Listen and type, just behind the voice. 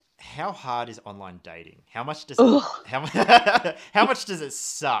how hard is online dating? How much does it Ugh. how much does it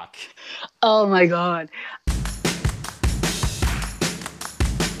suck? Oh my God.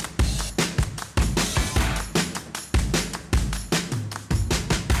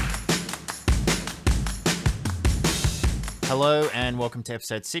 Hello and welcome to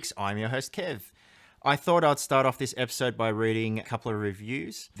episode 6. I'm your host Kev. I thought I'd start off this episode by reading a couple of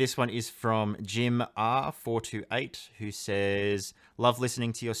reviews. This one is from Jim R428, who says, "Love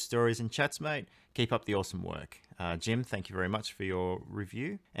listening to your stories and chats, mate. Keep up the awesome work." Jim, thank you very much for your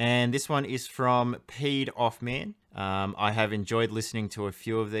review. And this one is from Peed Off Man. I have enjoyed listening to a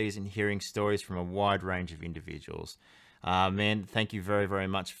few of these and hearing stories from a wide range of individuals. Man, thank you very, very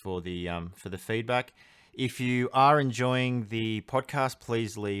much for the feedback. If you are enjoying the podcast,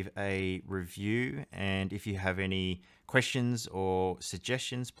 please leave a review. And if you have any questions or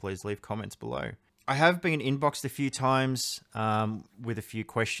suggestions, please leave comments below. I have been inboxed a few times with a few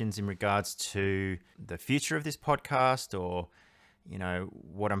questions in regards to the future of this podcast, or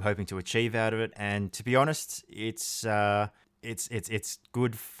what I'm hoping to achieve out of it. And to be honest, it's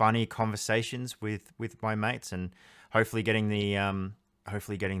good, funny conversations with my mates, and hopefully getting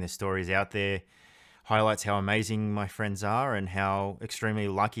the stories out there highlights how amazing my friends are and how extremely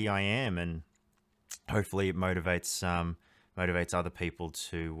lucky I am, and hopefully it motivates other people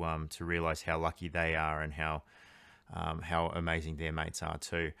to realize how lucky they are and how amazing their mates are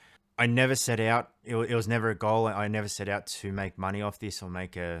too. I never set out; it was never a goal. I never set out to make money off this or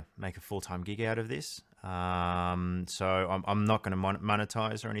make a full-time gig out of this. So I'm not going to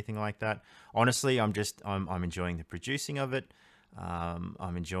monetize or anything like that. Honestly, I'm enjoying the producing of it.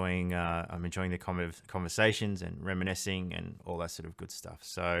 I'm enjoying the conversations and reminiscing and all that sort of good stuff.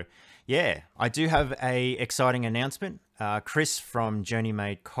 So yeah, I do have a exciting announcement. Chris from Journey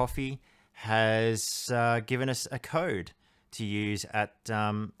Made Coffee has given us a code to use at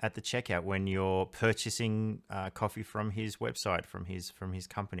the checkout when you're purchasing coffee from his website, from his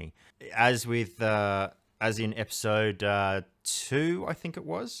company. As in episode 2, I think it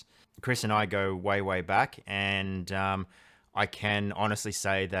was. Chris and I go way back, and I can honestly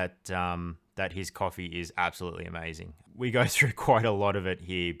say that that his coffee is absolutely amazing. We go through quite a lot of it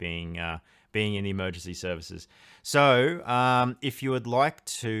here, being in the emergency services. So if you would like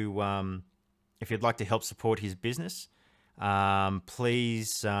to help support his business,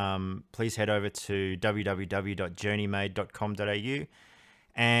 please head over to www.journeymade.com.au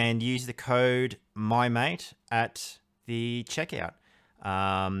and use the code MyMate at the checkout.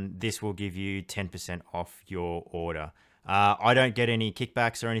 This will give you 10% off your order. I don't get any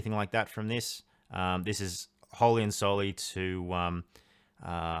kickbacks or anything like that from this. This is wholly and solely for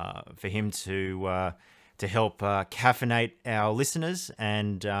him to help caffeinate our listeners,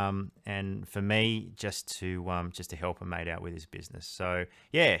 and for me just to help a mate out with his business. So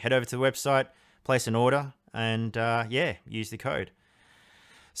yeah, head over to the website, place an order, and use the code.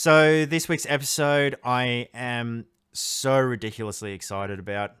 So this week's episode, I am so ridiculously excited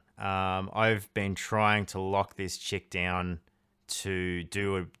about. I've been trying to lock this chick down to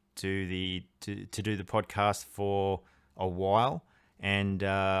do the podcast for a while, and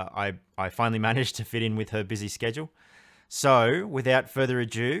I finally managed to fit in with her busy schedule. So without further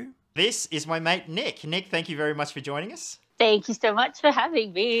ado, this is my mate Nick. Nick, thank you very much for joining us. Thank you so much for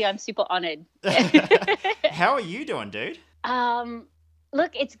having me. I'm super honored. How are you doing, dude?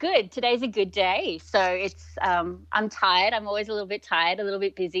 Look, it's good. Today's a good day. So I'm tired. I'm always a little bit tired, a little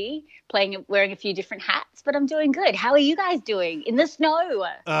bit busy, wearing a few different hats, but I'm doing good. How are you guys doing in the snow?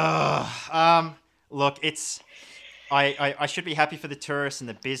 Look, I should be happy for the tourists and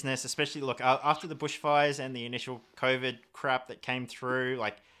the business, especially after the bushfires and the initial COVID crap that came through,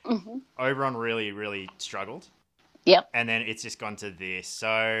 Oberon really, really struggled. Yep. And then it's just gone to this.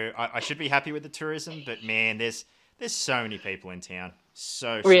 So I should be happy with the tourism, but man, there's so many people in town.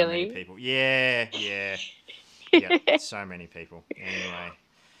 So really? many people. Yeah. So many people. Anyway.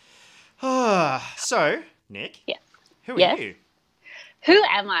 So, Nick. Yes. Who are you? Who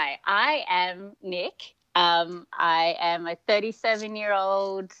am I? I am Nick. I am a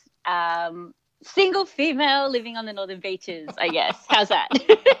 37-year-old single female living on the northern beaches, I guess. How's that?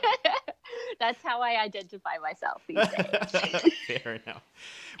 That's how I identify myself these days. Fair enough.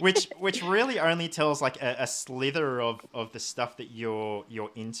 Which really only tells like a slither of the stuff that you're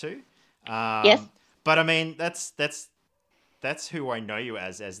into. Yes. But I mean that's who I know you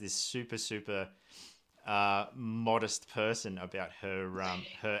as this super modest person about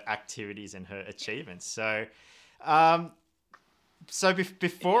her activities and her achievements. So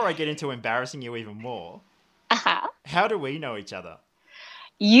before I get into embarrassing you even more, how do we know each other?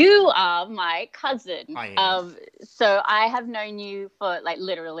 You are my cousin. I am. So I have known you for like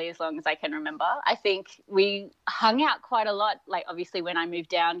literally as long as I can remember. I think we hung out quite a lot, like obviously when I moved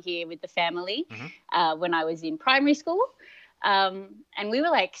down here with the family, when I was in primary school. And we were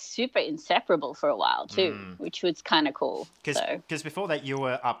like super inseparable for a while too, which was kind of cool. Because before that you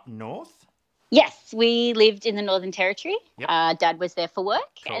were up north? Yes, we lived in the Northern Territory. Yep. Dad was there for work,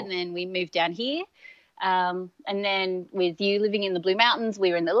 Cool. and then we moved down here. And then with you living in the Blue Mountains, we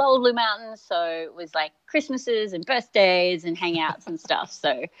were in the Lower Blue Mountains, so it was like Christmases and birthdays and hangouts and stuff.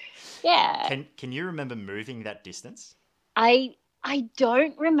 So, yeah. Can you remember moving that distance? I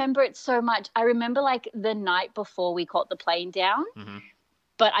don't remember it so much. I remember like the night before we caught the plane down,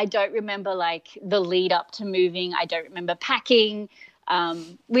 but I don't remember like the lead up to moving. I don't remember packing.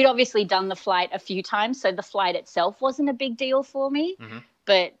 We'd obviously done the flight a few times, so the flight itself wasn't a big deal for me,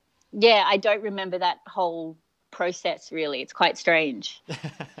 but yeah, I don't remember that whole process really. It's quite strange.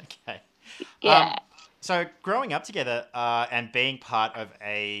 Okay. Yeah. So growing up together and being part of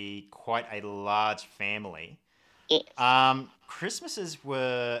quite a large family, Yes. Christmases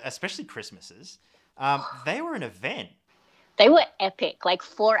were, especially Christmases, they were an event. They were epic, like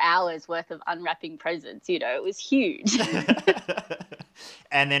 4 hours worth of unwrapping presents, it was huge.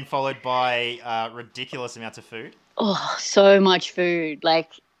 And then followed by ridiculous amounts of food. Oh, so much food.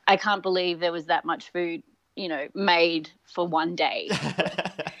 Like, I can't believe there was that much food, made for one day.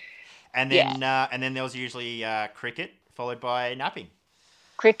 And then there was usually cricket followed by napping.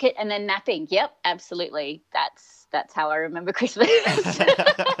 Cricket and then napping. Yep, absolutely. That's how I remember Christmas.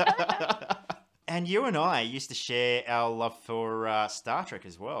 And you and I used to share our love for Star Trek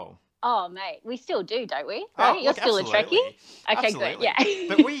as well. Oh, mate, we still do, don't we? Right? Oh, You're still absolutely. a Trekkie? Okay, Absolutely.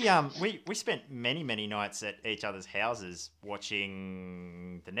 good. Yeah. But we spent many nights at each other's houses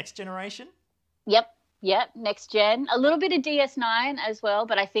watching The Next Generation. Yep. Next Gen. A little bit of DS9 as well,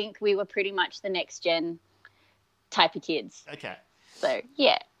 but I think we were pretty much the Next Gen type of kids. Okay. So,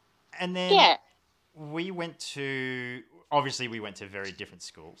 yeah. And then we went to very different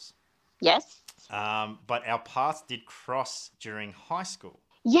schools. Yes. But our paths did cross during high school.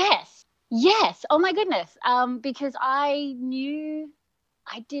 Yes. Oh my goodness. Because I knew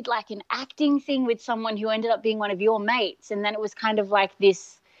I did like an acting thing with someone who ended up being one of your mates, and then it was kind of like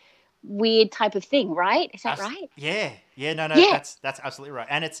this weird type of thing, right? Is that right? Yeah. No. Yeah. That's absolutely right.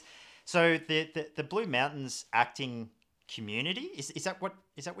 And it's so the Blue Mountains acting community is that what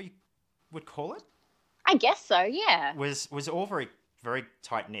you would call it? I guess so. Yeah. Was all very very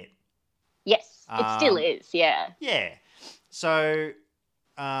tight knit. Yes, it still is. Yeah. Yeah. So,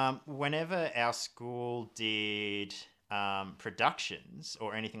 whenever our school did productions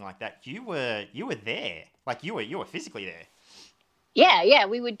or anything like that, you were there. Like you were physically there. Yeah.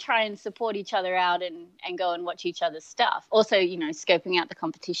 We would try and support each other out and go and watch each other's stuff. Also, scoping out the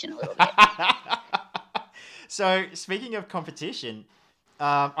competition a little bit. So, speaking of competition,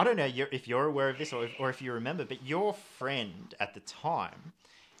 I don't know if you're aware of this or if you remember, but your friend at the time,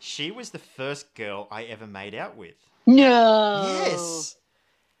 she was the first girl I ever made out with. No. Yes.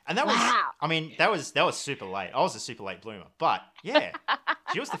 And that was, I mean, that was super late. I was a super late bloomer, but yeah,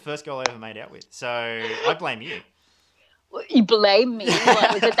 she was the first girl I ever made out with. So I blame you. You blame me?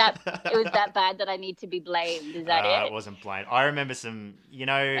 What, was it that bad that I need to be blamed? Is that it? It wasn't blamed. I remember some,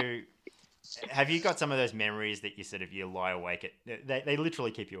 have you got some of those memories that you lie awake at, they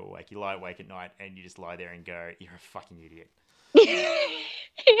literally keep you awake. You lie awake at night and you just lie there and go, you're a fucking idiot.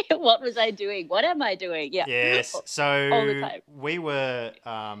 What was I doing? What am I doing? Yeah. Yes. So all the time. We were,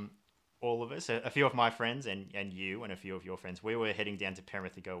 all of us, a few of my friends and you and a few of your friends, we were heading down to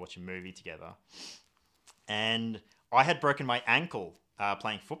Penrith to go watch a movie together. And I had broken my ankle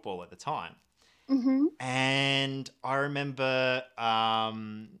playing football at the time. Mm-hmm. And I remember,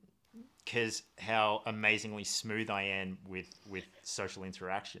 because how amazingly smooth I am with social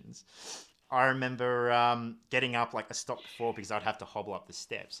interactions, I remember getting up like a stop before because I'd have to hobble up the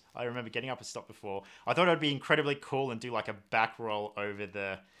steps. I remember getting up a stop before. I thought I'd be incredibly cool and do like a back roll over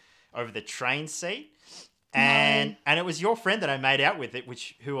the train seat. And it was your friend that I made out with,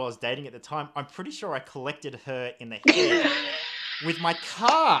 who I was dating at the time. I'm pretty sure I collected her in the head with my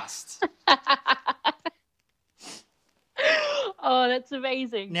cast. Oh, that's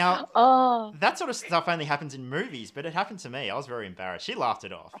amazing. Now, that sort of stuff only happens in movies, but it happened to me. I was very embarrassed. She laughed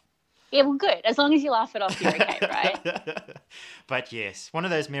it off. Yeah, well, good. As long as you laugh it off, you're okay, right? But yes, one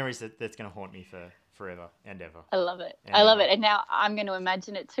of those memories that's going to haunt me for forever and ever. I love it. I love it. And now I'm going to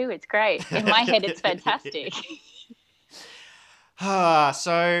imagine it too. It's great. In my head, it's fantastic.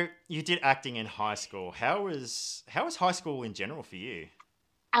 So you did acting in high school. How was high school in general for you?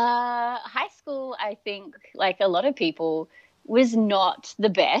 High school, I think, like a lot of people, was not the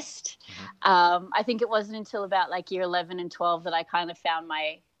best. I think it wasn't until about like year 11 and 12 that I kind of found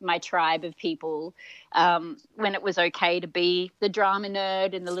my tribe of people, when it was okay to be the drama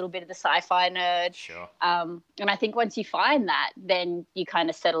nerd and the little bit of the sci-fi nerd. Sure. And I think once you find that, then you kind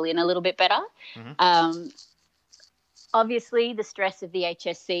of settle in a little bit better. Obviously, the stress of the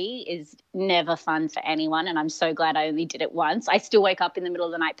HSC is never fun for anyone, and I'm so glad I only did it once. I still wake up in the middle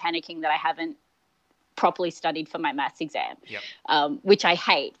of the night panicking that I haven't properly studied for my maths exam, which I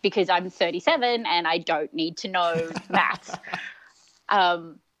hate because I'm 37 and I don't need to know maths.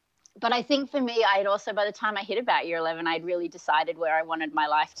 But I think for me, I'd also, by the time I hit about year 11, I'd really decided where I wanted my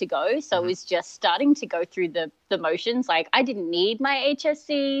life to go. So it was just starting to go through the motions. Like, I didn't need my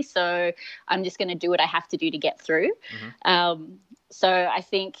HSC, so I'm just going to do what I have to do to get through. So I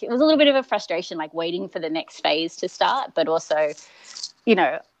think it was a little bit of a frustration, like waiting for the next phase to start. But also, you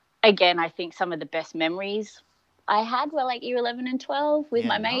know, again, I think some of the best memories I had were like year 11 and 12 with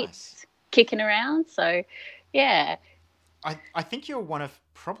my mates kicking around. So, yeah. I think you're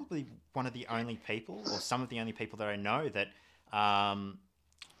probably one of the only people, or some of the only people that I know that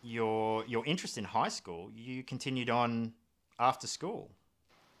your interest in high school, you continued on after school.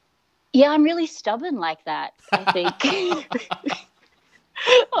 Yeah, I'm really stubborn like that, I think.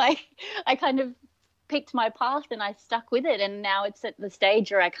 Like, I kind of picked my path and I stuck with it, and now it's at the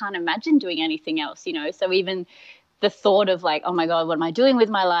stage where I can't imagine doing anything else, you know. So even the thought of like, oh my God, what am I doing with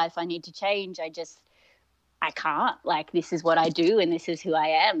my life? I need to change. I can't. Like, this is what I do and this is who I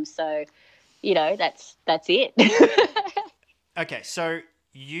am. So, you know, that's it. Okay, so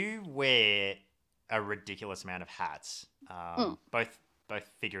you wear a ridiculous amount of hats, both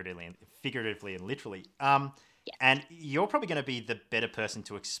figuratively and literally. And you're probably going to be the better person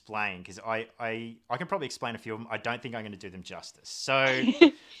to explain, because I can probably explain a few of them. I don't think I'm going to do them justice. So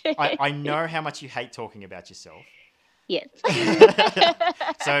I know how much you hate talking about yourself. Yes.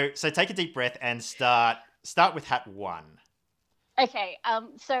 So take a deep breath and start with hat one. Okay,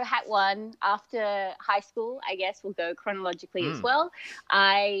 so hat one, after high school, I guess we'll go chronologically as well.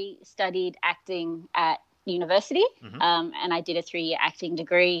 I studied acting at university, and I did a 3-year acting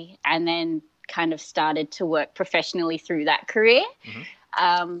degree, and then kind of started to work professionally through that career.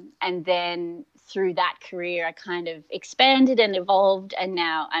 And then through that career, I kind of expanded and evolved, and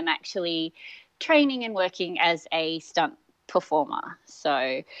now I'm actually training and working as a stunt performer.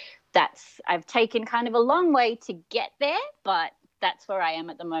 So I've taken kind of a long way to get there, but that's where I am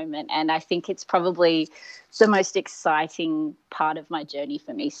at the moment. And I think it's probably the most exciting part of my journey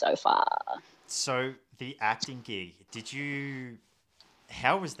for me so far. So the acting gig,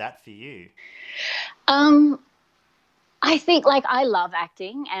 how was that for you? I think, like, I love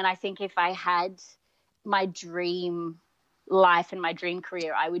acting, and I think if I had my dream life and my dream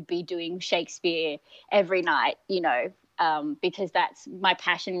career, I would be doing Shakespeare every night, you know, because that's my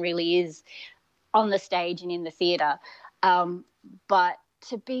passion, really is on the stage and in the theatre. But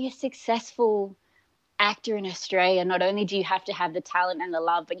to be a successful actor in Australia, not only do you have to have the talent and the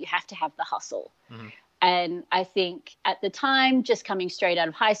love, but you have to have the hustle. And I think at the time, just coming straight out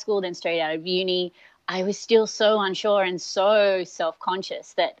of high school, then straight out of uni, I was still so unsure and so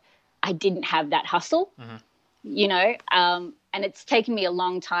self-conscious that I didn't have that hustle, you know, and it's taken me a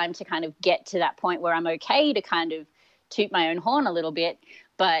long time to kind of get to that point where I'm okay to kind of toot my own horn a little bit.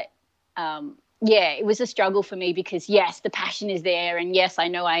 But yeah, it was a struggle for me because, yes, the passion is there, and yes, I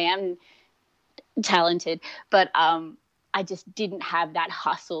know I am talented, but I just didn't have that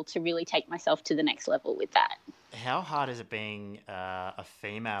hustle to really take myself to the next level with that. How hard is it being a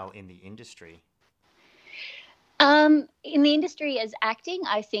female in the industry? In the industry as acting,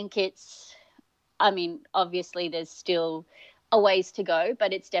 I think obviously there's still a ways to go,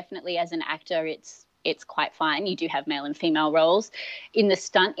 but it's definitely, as an actor, it's quite fine. You do have male and female roles. In the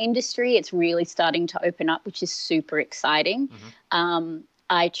stunt industry, it's really starting to open up, which is super exciting.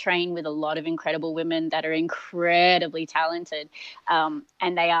 I train with a lot of incredible women that are incredibly talented, and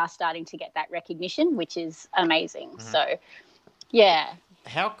they are starting to get that recognition, which is amazing. So, yeah.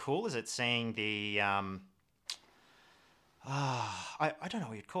 How cool is it seeing the I don't know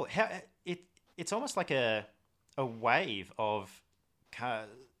what you'd call it. It's almost like a wave of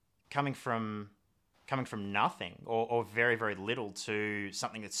coming from nothing or very, very little to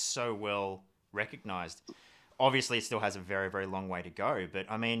something that's so well recognized. Obviously, it still has a very, very long way to go, but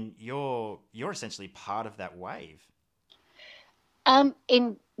I mean, you're essentially part of that wave.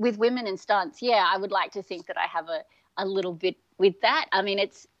 With women in stunts, yeah, I would like to think that I have a little bit with that. I mean,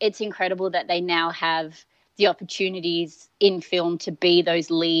 it's incredible that they now have the opportunities in film to be those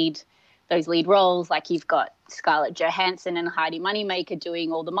lead roles. Like, you've got Scarlett Johansson and Heidi Moneymaker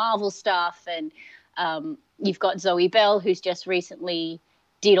doing all the Marvel stuff, and You've got Zoe Bell, who's just recently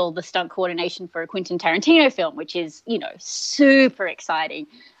did all the stunt coordination for a Quentin Tarantino film, which is, super exciting.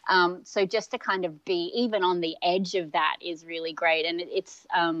 So just to kind of be even on the edge of that is really great. And it's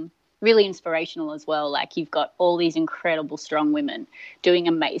really inspirational as well. Like, you've got all these incredible, strong women doing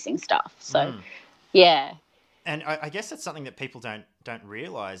amazing stuff. So, yeah. And I guess that's something that people don't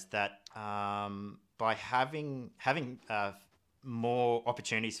realize, that by having more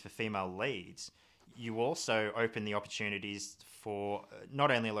opportunities for female leads, you also open the opportunities for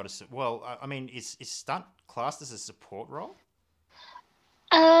not only a lot of is stunt classed as a support role?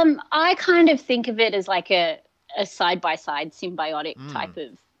 I kind of think of it as like a side-by-side symbiotic type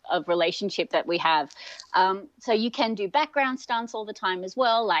of relationship that we have. So you can do background stunts all the time as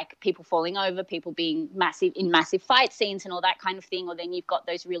well, like people falling over, people being massive fight scenes and all that kind of thing. Or then you've got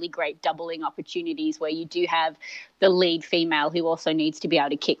those really great doubling opportunities where you do have the lead female who also needs to be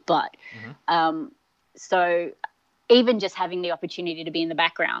able to kick butt. So even just having the opportunity to be in the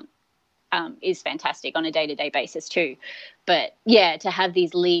background is fantastic on a day-to-day basis too. But yeah, to have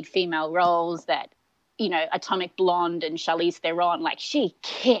these lead female roles that, Atomic Blonde and Charlize Theron, like, she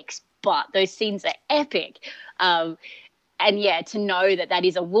kicks butt. Those scenes are epic. And yeah, to know that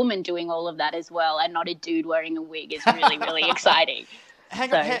is a woman doing all of that as well and not a dude wearing a wig is really, really exciting.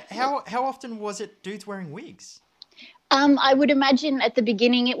 Hang on, how often was it dudes wearing wigs? I would imagine at the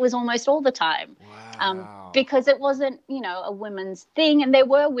beginning it was almost all the time. Wow. Because it wasn't, a women's thing, and there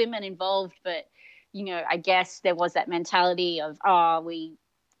were women involved, but, I guess there was that mentality of,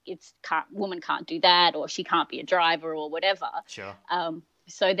 woman can't do that, or she can't be a driver or whatever. Sure.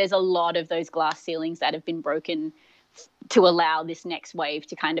 So there's a lot of those glass ceilings that have been broken to allow this next wave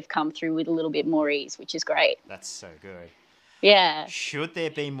to kind of come through with a little bit more ease, which is great. That's so good. Yeah. Should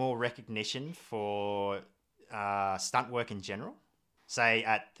there be more recognition for stunt work in general? Say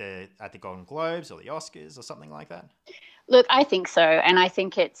at the Golden Globes or the Oscars or something like that? Look, I think so. And I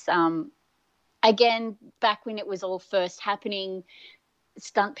think it's, again, back when it was all first happening,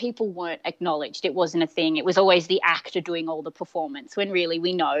 stunt people weren't acknowledged. It wasn't a thing. It was always the actor doing all the performance, when really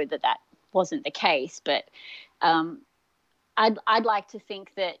we know that wasn't the case. But I'd like to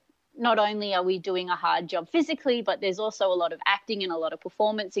think that not only are we doing a hard job physically, but there's also a lot of acting and a lot of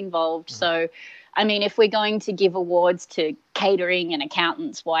performance involved. So, I mean, if we're going to give awards to catering and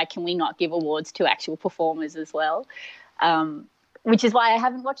accountants, why can we not give awards to actual performers as well? Which is why I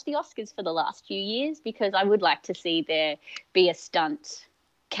haven't watched the Oscars for the last few years, because I would like to see there be a stunt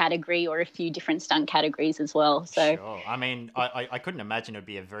category or a few different stunt categories as well. So, sure. I mean, I couldn't imagine it would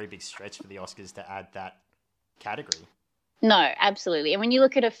be a very big stretch for the Oscars to add that category. No, absolutely. And when you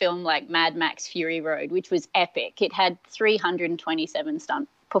look at a film like Mad Max Fury Road, which was epic, it had 327 stunt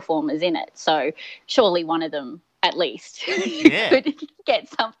performers in it. So surely one of them, at least, could get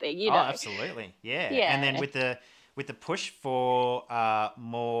something, Oh, absolutely. Yeah. And then with the push for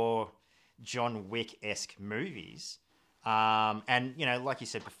more John Wick-esque movies, and, like you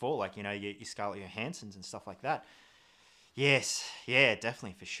said before, like, your Scarlett Johanssons and stuff like that. Yes. Yeah,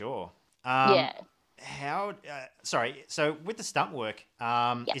 definitely, for sure. Yeah. So with the stunt work,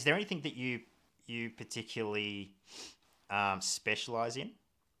 is there anything that you particularly specialize in?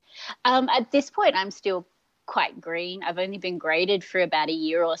 At this point, I'm still quite green. I've only been graded for about a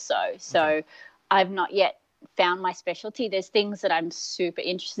year or so. So I've not yet found my specialty. There's things that I'm super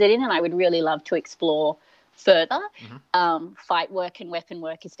interested in and I would really love to explore further. Fight work and weapon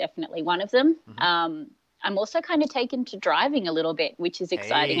work is definitely one of them. I'm also kind of taken to driving a little bit, which is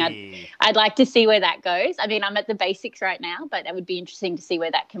exciting. Hey. I'd like to see where that goes. I mean, I'm at the basics right now, but that would be interesting to see where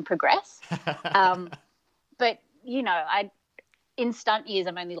that can progress. But, in stunt years,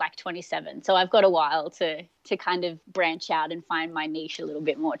 I'm only like 27. So I've got a while to kind of branch out and find my niche a little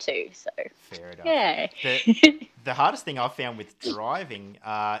bit more too. So fair enough. Yeah. The hardest thing I've found with driving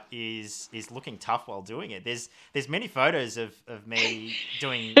is looking tough while doing it. There's many photos of me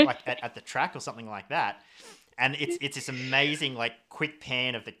doing like at the track or something like that. And it's this amazing, like, quick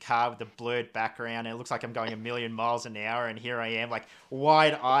pan of the car with the blurred background. And it looks like I'm going a million miles an hour. And here I am, like,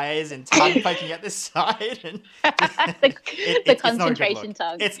 wide eyes and tongue poking at the side. And the concentration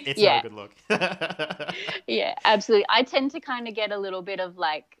tongue. It's not a good look. Yeah, absolutely. I tend to kind of get a little bit of,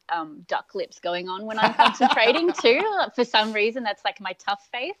 like, duck lips going on when I'm concentrating, too. For some reason, that's, like, my tough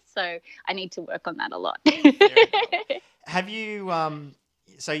face. So I need to work on that a lot. Have you...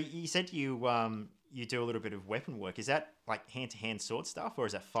 So you said you do a little bit of weapon work. Is that like hand-to-hand sword stuff, or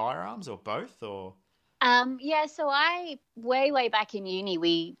is that firearms, or both, or? Yeah, so way back in uni,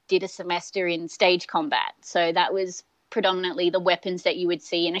 we did a semester in stage combat. So that was predominantly the weapons that you would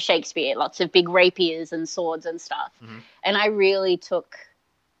see in a Shakespeare, lots of big rapiers and swords and stuff. And I really took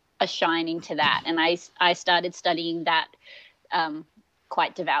a shining to that, and I started studying that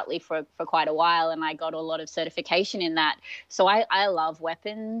quite devoutly for quite a while, and I got a lot of certification in that. So I love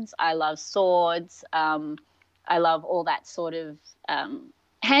weapons, I love swords, I love all that sort of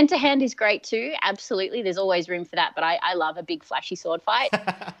hand to hand is great too. Absolutely, there's always room for that, but I love a big flashy sword fight.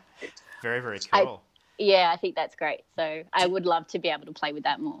 Very, very cool. I think that's great. So I would love to be able to play with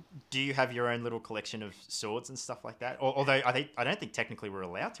that more. Do you have your own little collection of swords and stuff like that? Although I don't think technically we're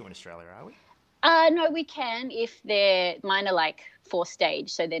allowed to in Australia, are we? No, we can if mine are like 4-stage,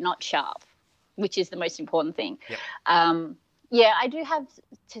 so they're not sharp, which is the most important thing. Yep. Yeah, I do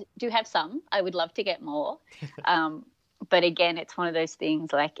have some. I would love to get more, but again, it's one of those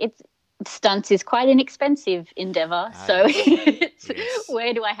things like stunts is quite an expensive endeavor. So yes.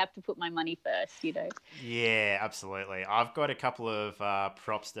 Where do I have to put my money first? Yeah, absolutely. I've got a couple of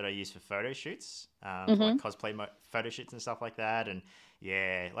props that I use for photo shoots, for like cosplay photo shoots and stuff like that, and.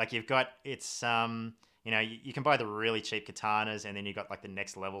 Yeah, like you can buy the really cheap katanas, and then you got like the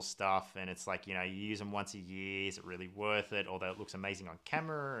next level stuff, and it's like, you use them once a year. Is it really worth it? Although it looks amazing on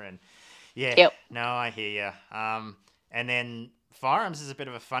camera, and no, I hear you. And then firearms is a bit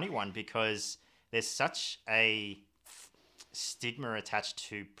of a funny one because there's such a stigma attached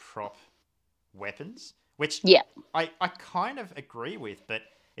to prop weapons, which I kind of agree with, but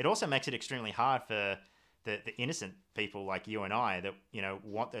it also makes it extremely hard for the innocent people like you and I that,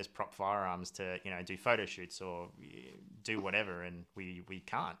 want those prop firearms to, do photo shoots or do whatever, and we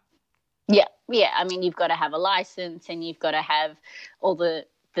can't. Yeah. I mean, you've got to have a license, and you've got to have all the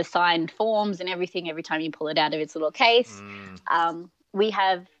signed forms and everything every time you pull it out of its little case. We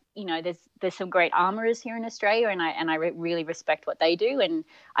have, there's some great armorers here in Australia, and I really respect what they do, and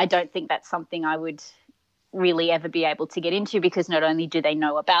I don't think that's something I would really ever be able to get into, because not only do they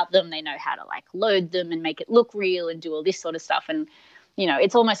know about them, they know how to like load them and make it look real and do all this sort of stuff, and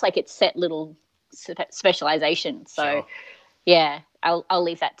it's almost like it's set little specialization. So sure. Yeah, I'll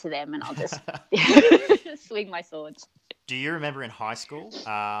leave that to them, and I'll just swing my swords. Do you remember in high school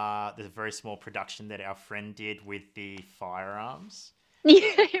there's a very small production that our friend did with the firearms?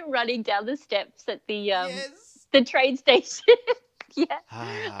 Running down the steps at the the train station.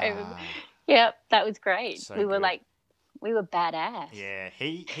 I remember. Yeah, that was great. So we were good. we were badass. Yeah,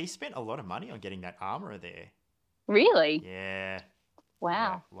 he spent a lot of money on getting that armor there. Really? Yeah.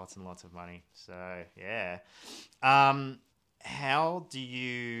 Wow. Yeah, lots and lots of money. So, yeah. How do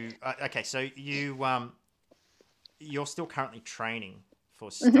you... okay, so you're still currently training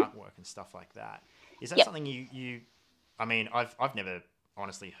for stunt work and stuff like that. Is that something you... I mean, I've never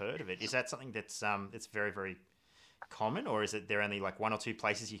honestly heard of it. Is that something that's very, very common, or is it there only like one or two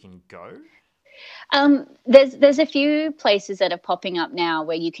places you can go? There's a few places that are popping up now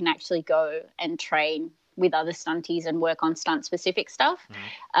where you can actually go and train with other stunties and work on stunt specific stuff.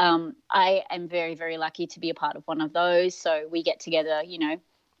 I am very, very lucky to be a part of one of those. So we get together,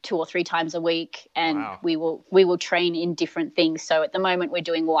 2 or 3 times a week, and we will train in different things. So at the moment we're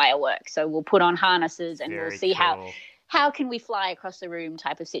doing wire work. So we'll put on harnesses, and we'll see how can we fly across the room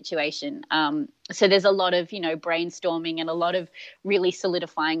type of situation. So there's a lot of, brainstorming and a lot of really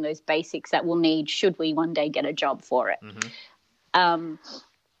solidifying those basics that we'll need should we one day get a job for it.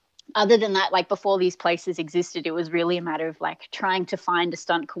 Other than that, like before these places existed, it was really a matter of like trying to find a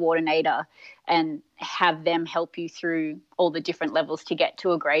stunt coordinator and have them help you through all the different levels to get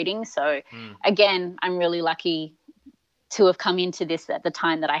to a grading. So again, I'm really lucky to have come into this at the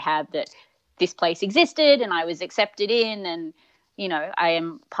time that I have, that this place existed and I was accepted in, and, I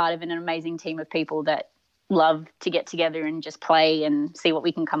am part of an amazing team of people that love to get together and just play and see what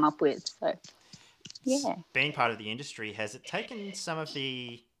we can come up with. So, yeah. Being part of the industry, has it taken some of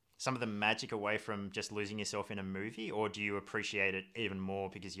the magic away from just losing yourself in a movie, or do you appreciate it even more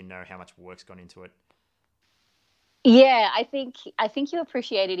because you know how much work's gone into it? Yeah, I think you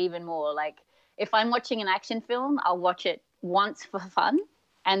appreciate it even more. Like if I'm watching an action film, I'll watch it once for fun,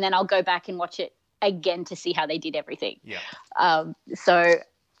 and then I'll go back and watch it again to see how they did everything. Yeah. So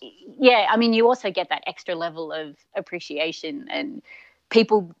yeah, I mean, you also get that extra level of appreciation, and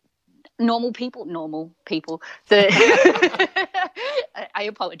normal people. I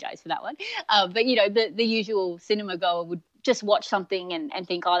apologize for that one. But the usual cinema goer would just watch something and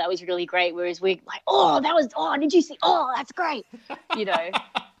think, oh, that was really great. Whereas we're like, did you see? Oh, that's great.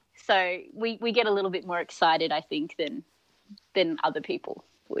 So we get a little bit more excited, I think, than other people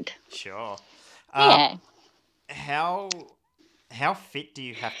would. Sure. Yeah. How fit do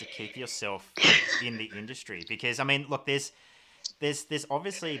you have to keep yourself in the industry? Because I mean, look, there's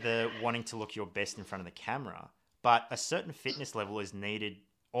obviously the wanting to look your best in front of the camera, but a certain fitness level is needed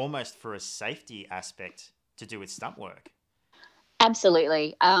almost for a safety aspect to do with stunt work.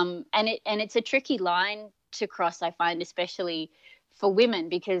 Absolutely. And it's a tricky line to cross, I find, especially for women,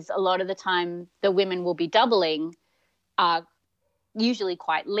 because a lot of the time the women will be doubling, are usually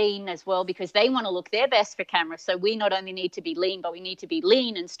quite lean as well, because they want to look their best for camera. So we not only need to be lean, but we need to be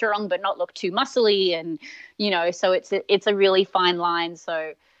lean and strong, but not look too muscly. And, so it's a really fine line.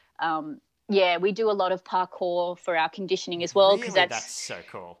 So, yeah, we do a lot of parkour for our conditioning as well. Because Really? That's so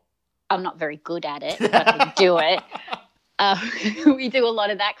cool. I'm not very good at it, but I do it. Uh, we do a lot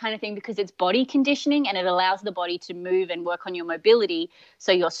of that kind of thing because it's body conditioning, and it allows the body to move and work on your mobility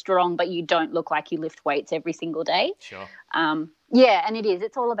so you're strong, but you don't look like you lift weights every single day. Sure. Yeah, and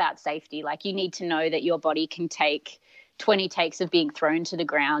it's all about safety. Like, you need to know that your body can take 20 takes of being thrown to the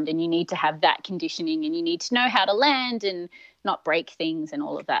ground, and you need to have that conditioning, and you need to know how to land and not break things and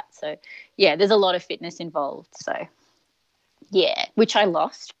all of that. So, yeah, there's a lot of fitness involved. So, yeah, which I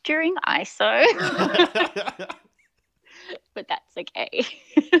lost during ISO. But that's okay.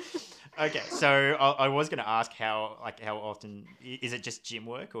 Okay, so I was going to ask how often is it just gym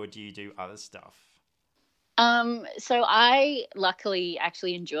work, or do you do other stuff? So I luckily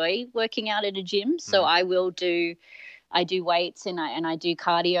actually enjoy working out at a gym. So I do weights and I do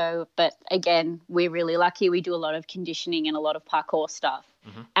cardio. But again, we're really lucky. We do a lot of conditioning and a lot of parkour stuff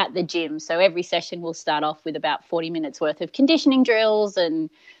at the gym. So every session will start off with about 40 minutes worth of conditioning drills and,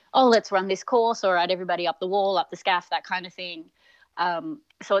 oh, let's run this course, all right, everybody up the wall, up the scaff, that kind of thing.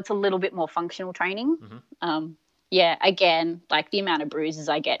 So it's a little bit more functional training. Yeah, again, like the amount of bruises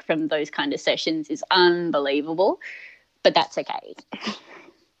I get from those kind of sessions is unbelievable, but that's okay.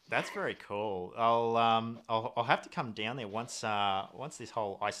 That's very cool. I'll have to come down there once this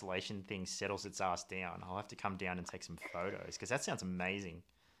whole isolation thing settles its ass down. I'll have to come down and take some photos because that sounds amazing.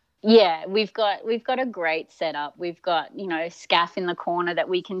 Yeah, we've got a great setup. We've got, scaff in the corner that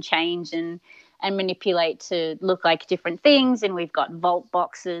we can change and manipulate to look like different things, and we've got vault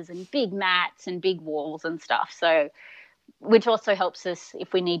boxes and big mats and big walls and stuff. So, which also helps us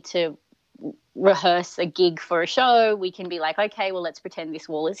if we need to rehearse a gig for a show, we can be like, okay, well, let's pretend this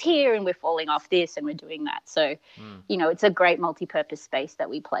wall is here and we're falling off this and we're doing that. So, it's a great multi-purpose space that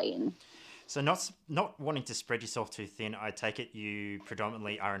we play in. So not wanting to spread yourself too thin, I take it you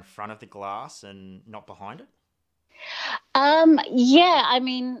predominantly are in front of the glass and not behind it? Yeah, I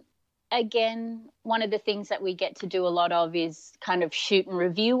mean, again, one of the things that we get to do a lot of is kind of shoot and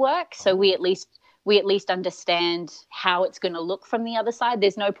review work. So we at least understand how it's going to look from the other side.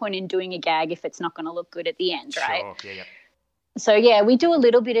 There's no point in doing a gag if it's not going to look good at the end, right? Sure, yeah. So, yeah, we do a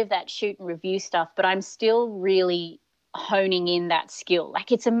little bit of that shoot and review stuff, but I'm still really honing in that skill.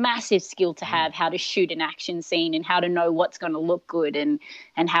 Like, it's a massive skill to have, how to shoot an action scene and how to know what's going to look good and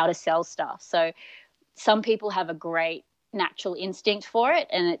how to sell stuff. So some people have a great natural instinct for it,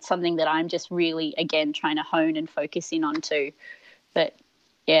 and it's something that I'm just really, again, trying to hone and focus in on too. But,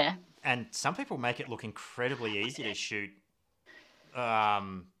 yeah. And some people make it look incredibly easy to shoot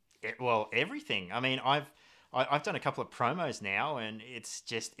everything. I mean, I've done a couple of promos now, and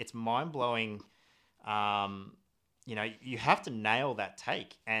it's mind-blowing. You have to nail that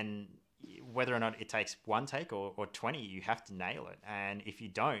take, and whether or not it takes one take or 20, you have to nail it. And if you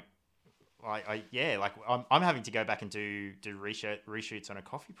don't, I'm having to go back and do reshoots on a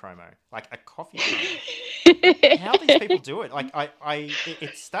coffee promo, like a coffee promo. How these people do it, like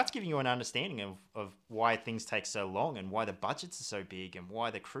it starts giving you an understanding of why things take so long and why the budgets are so big and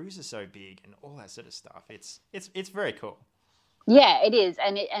why the crews are so big and all that sort of stuff. It's very cool. Yeah, it is,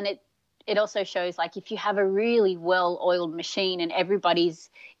 and it also shows, like, if you have a really well-oiled machine and everybody's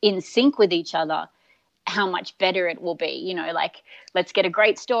in sync with each other, how much better it will be. Like, let's get a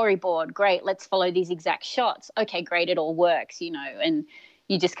great storyboard. Great, let's follow these exact shots. Okay, great, it all works, and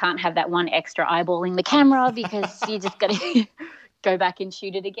you just can't have that one extra eyeballing the camera because you just got to go back and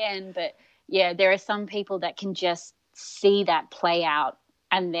shoot it again. But, yeah, there are some people that can just see that play out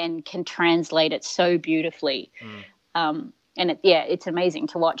and then can translate it so beautifully. And it's amazing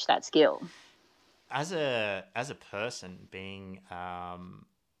to watch that skill. As a person being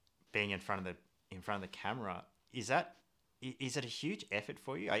in front of the camera, is it a huge effort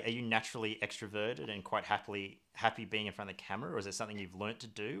for you? Are you naturally extroverted and quite happy being in front of the camera, or is it something you've learnt to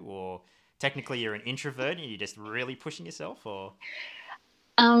do, or technically you're an introvert and you're just really pushing yourself? Or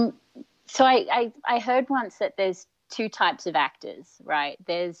so I heard once that there's two types of actors, right?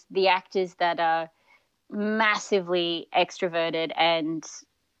 There's the actors that are massively extroverted and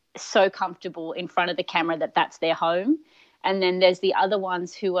so comfortable in front of the camera that that's their home, and then there's the other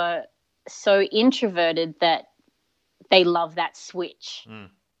ones who are so introverted that they love that switch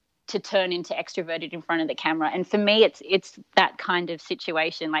to turn into extroverted in front of the camera. And for me, it's that kind of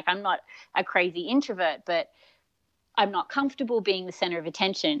situation. Like, I'm not a crazy introvert, but I'm not comfortable being the center of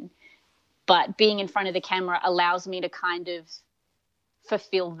attention, but being in front of the camera allows me to kind of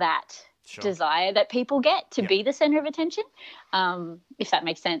fulfill that desire that people get to be the center of attention, if that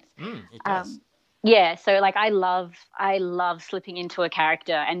makes sense. It does. Yeah, so like I love slipping into a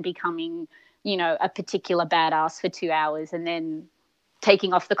character and becoming, you know, a particular badass for 2 hours and then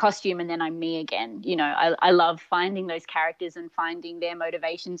taking off the costume and then I'm me again. You know, I love finding those characters and finding their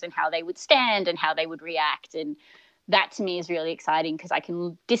motivations and how they would stand and how they would react. And that to me is really exciting because I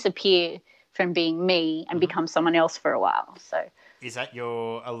can disappear from being me and become someone else for a while. So is that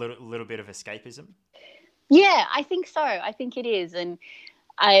your a little bit of escapism? Yeah, I think so. I think it is. And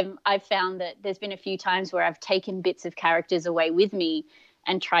I've found that there's been a few times where I've taken bits of characters away with me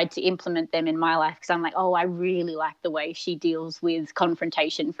and tried to implement them in my life because I'm like, oh, I really like the way she deals with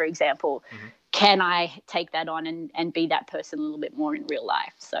confrontation, for example. Can I take that on and be that person a little bit more in real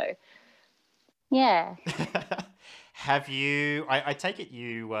life? So, yeah. Have you, I take it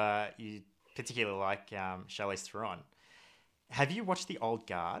you particularly like Charlize Theron. Have you watched The Old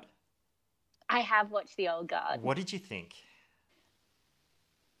Guard? I have watched The Old Guard. What did you think?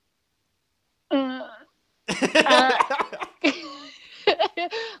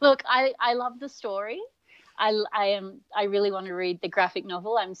 Look, I love the story. I really want to read the graphic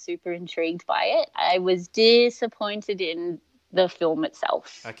novel. I'm super intrigued by it. I was disappointed in the film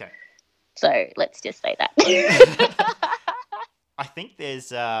itself. Okay. So let's just say that. I think there's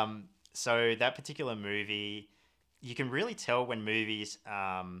so that particular movie, you can really tell when movies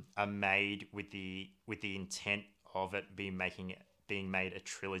are made with the intent of it being made a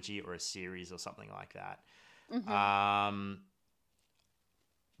trilogy or a series or something like that.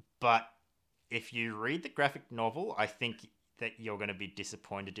 But if you read the graphic novel, I think that you're going to be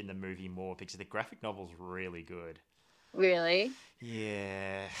disappointed in the movie more because the graphic novel's really good. Really?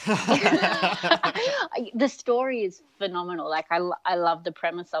 Yeah. The story is phenomenal. Like I love the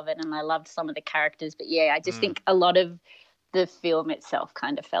premise of it and I loved some of the characters. But yeah, I just think a lot of the film itself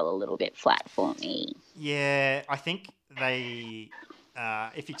kind of fell a little bit flat for me. Yeah, I think they...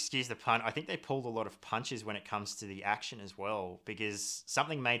 if you excuse the pun, I think they pulled a lot of punches when it comes to the action as well, because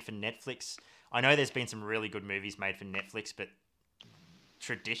something made for Netflix, I know there's been some really good movies made for Netflix, but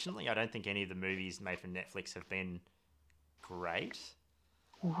traditionally, I don't think any of the movies made for Netflix have been great.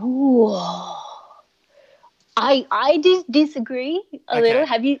 Ooh. I disagree a little.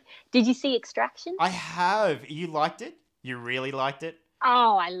 Did you see Extraction? I have. You liked it? You really liked it?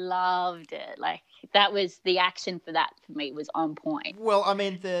 Oh, I loved it. Like that was the action for that for me was on point. Well, I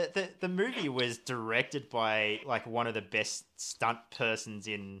mean the movie was directed by like one of the best stunt persons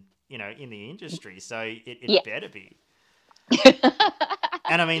in the industry, so it better be.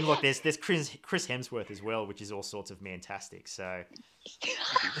 And I mean, look, there's Chris Hemsworth as well, which is all sorts of fantastic. So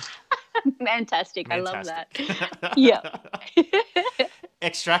fantastic. I love that. Yeah.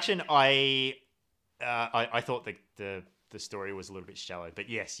 Extraction, I thought the story was a little bit shallow, but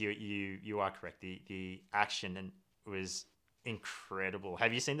yes, you are correct. The action was incredible.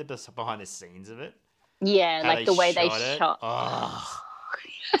 Have you seen the behind the scenes of it? Yeah, like the way they shot. Oh.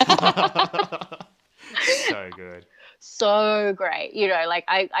 So good. So great. You know, like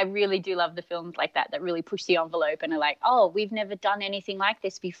I really do love the films like that really push the envelope and are like, oh, we've never done anything like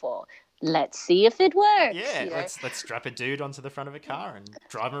this before. Let's see if it works. Yeah, let's strap a dude onto the front of a car and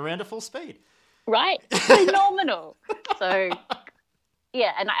drive him around at full speed. Right? Phenomenal. So,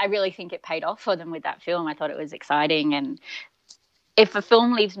 yeah, and I really think it paid off for them with that film. I thought it was exciting. And if a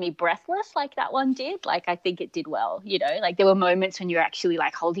film leaves me breathless like that one did, like I think it did well, you know? Like there were moments when you're actually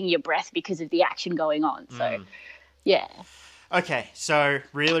like holding your breath because of the action going on. So, yeah. Okay, so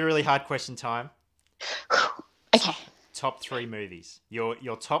really, really hard question time. Okay. Top 3 movies. Your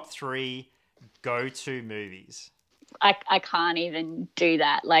top 3 go-to movies. I can't even do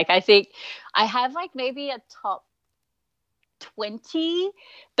that. Like I think I have like maybe a top 20,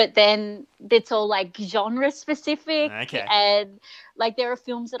 but then it's all like genre specific. Okay. And like there are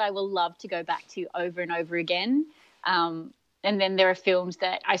films that I will love to go back to over and over again. And then there are films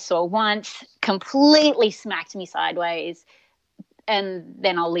that I saw once, completely smacked me sideways, and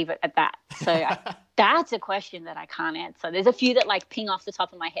then I'll leave it at that. So that's a question that I can't answer. There's a few that like ping off the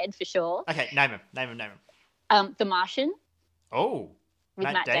top of my head for sure. Okay, name them. The Martian. Oh, with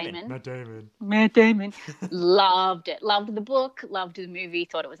Matt Damon. Matt Damon. Loved it. Loved the book. Loved the movie.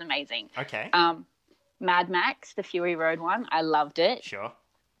 Thought it was amazing. Okay. Mad Max, the Fury Road one. I loved it. Sure.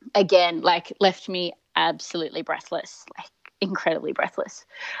 Again, like left me absolutely breathless, like incredibly breathless.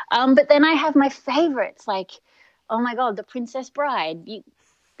 But then I have my favorites, like, oh my God, The Princess Bride.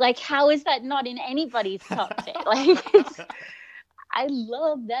 Like, how is that not in anybody's top 10? Like, I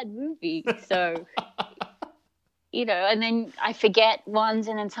love that movie. So. and then I forget ones,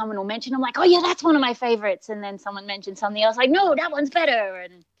 and then someone will mention, I'm like, oh yeah, that's one of my favorites. And then someone mentioned something else, like, no, that one's better.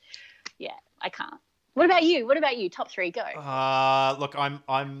 And yeah, I can't. What about you? Top three, go. Look,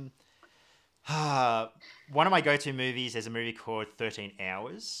 I'm one of my go-to movies is a movie called 13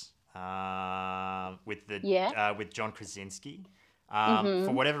 Hours, with John Krasinski.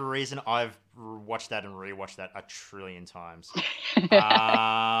 For whatever reason, I've watched that and rewatched that a trillion times.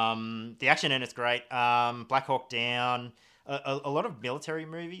 The action in it's great. Black Hawk Down, a lot of military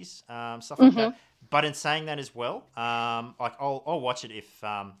movies, stuff like that. But in saying that as well, like I'll watch it if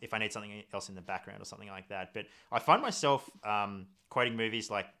I need something else in the background or something like that. But I find myself quoting movies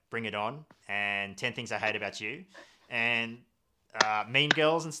like Bring It On and 10 Things I Hate About You, and Mean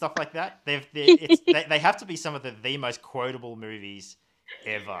Girls and stuff like that. They have to be some of the most quotable movies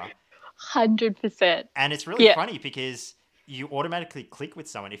ever. 100%. And it's really funny because you automatically click with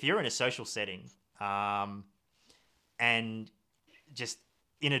someone if you're in a social setting, and just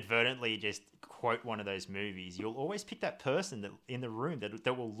inadvertently just quote one of those movies. You'll always pick that person that in the room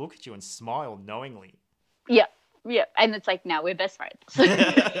that will look at you and smile knowingly. Yeah, and it's like, now we're best friends.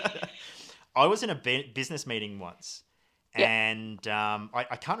 I was in a business meeting once. And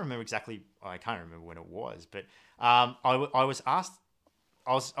I can't remember exactly. I can't remember when it was, but I was asked.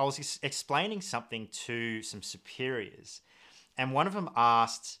 I was explaining something to some superiors, and one of them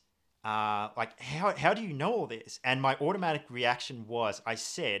asked, like, how do you know all this? And my automatic reaction was, I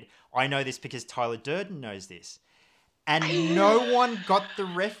said, I know this because Tyler Durden knows this, and no one got the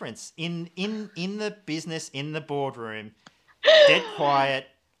reference in the business, in the boardroom, dead quiet,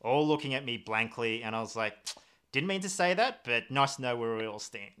 all looking at me blankly, and I was like, didn't mean to say that, but nice to know where we all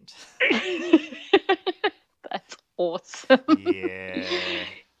stand. That's awesome. Yeah.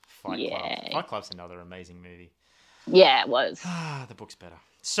 Fight Club. Fight Club's another amazing movie. Yeah, it was. The book's better.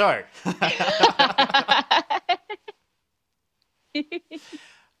 So,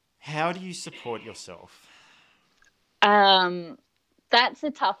 how do you support yourself? That's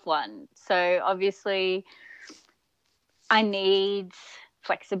a tough one. So obviously I need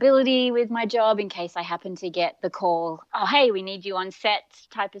flexibility with my job in case I happen to get the call, oh, hey, we need you on set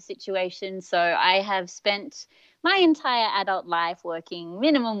type of situation. So I have spent my entire adult life working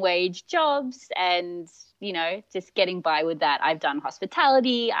minimum wage jobs and, just getting by with that. I've done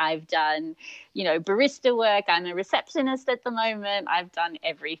hospitality. I've done, barista work. I'm a receptionist at the moment. I've done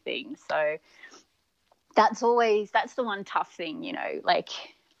everything. So that's the one tough thing, like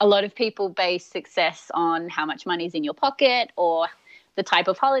a lot of people base success on how much money's in your pocket or the type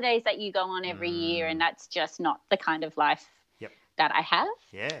of holidays that you go on every year, and that's just not the kind of life that I have.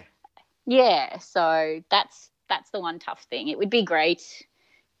 Yeah, so that's the one tough thing. It would be great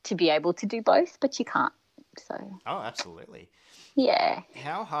to be able to do both, but you can't. So. Oh, absolutely. Yeah.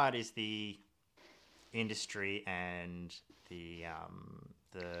 How hard is the industry and the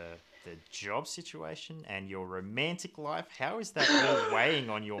job situation and your romantic life? How is that all weighing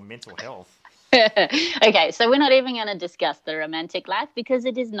on your mental health? Okay, so we're not even going to discuss the romantic life because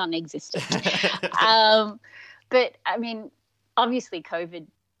it is non-existent. But I mean, obviously COVID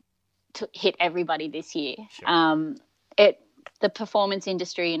hit everybody this year. Sure. The performance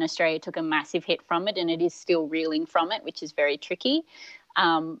industry in Australia took a massive hit from it, and it is still reeling from it, which is very tricky.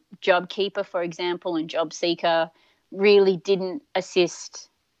 JobKeeper, for example, and JobSeeker really didn't assist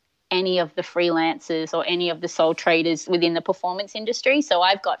any of the freelancers or any of the sole traders within the performance industry. So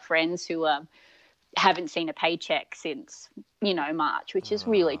I've got friends who haven't seen a paycheck since, March, which is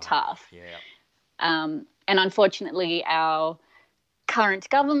really tough. Yeah. And unfortunately, our current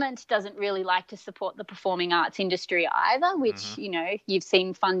government doesn't really like to support the performing arts industry either, which, you've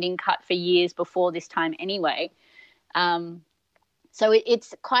seen funding cut for years before this time anyway. So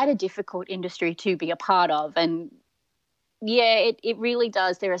it's quite a difficult industry to be a part of. And yeah, it really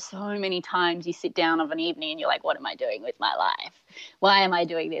does. There are so many times you sit down of an evening and you're like, what am I doing with my life? Why am I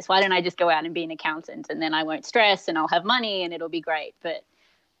doing this? Why don't I just go out and be an accountant, and then I won't stress and I'll have money and it'll be great. But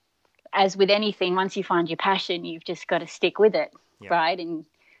as with anything, once you find your passion, you've just got to stick with it, right? And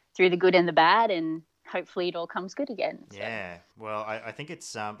through the good and the bad, and hopefully it all comes good again. So. Yeah. Well, I think it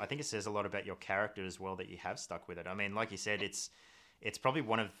says a lot about your character as well that you have stuck with it. I mean, like you said, it's probably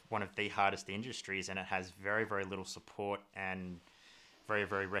one of the hardest industries, and it has very, very little support and very,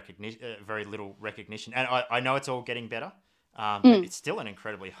 very very little recognition. And I know it's all getting better, but it's still an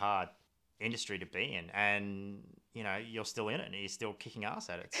incredibly hard industry to be in, and you're still in it and you're still kicking ass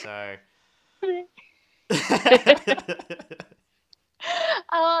at it. So.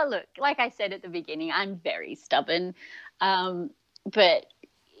 Oh, look, like I said at the beginning, I'm very stubborn, but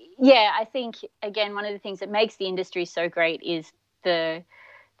yeah, I think again one of the things that makes the industry so great is the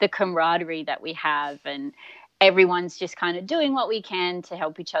camaraderie that we have, and everyone's just kind of doing what we can to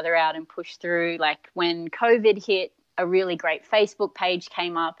help each other out and push through. Like when COVID hit, a really great Facebook page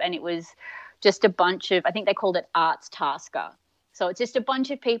came up, and it was just a bunch of, I think they called it Arts Tasker. So it's just a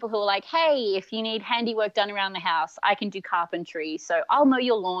bunch of people who are like, hey, if you need handiwork done around the house, I can do carpentry. So I'll mow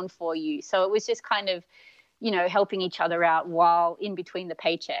your lawn for you. So it was just kind of, helping each other out while in between the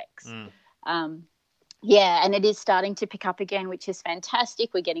paychecks. Yeah, and it is starting to pick up again, which is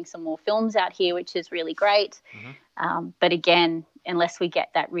fantastic. We're getting some more films out here, which is really great. But again, unless we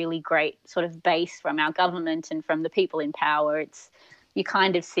get that really great sort of base from our government and from the people in power, you're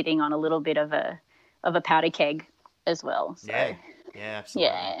kind of sitting on a little bit of a powder keg as well. So, yeah,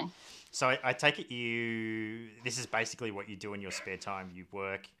 absolutely. Yeah. So I take it this is basically what you do in your spare time. You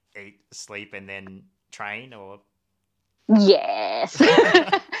work, eat, sleep, and then train, or? Yes. So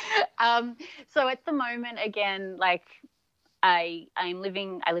at the moment, again, like I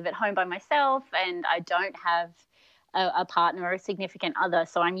live at home by myself, and I don't have a partner or a significant other.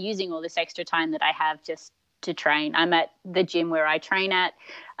 So I'm using all this extra time that I have just to train. I'm at the gym where I train at,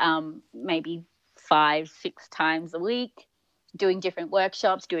 maybe 5-6 times a week, doing different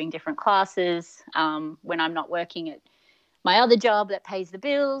workshops, doing different classes. When I'm not working at my other job that pays the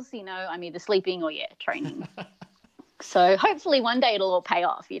bills, I'm either sleeping or training. So hopefully one day it'll all pay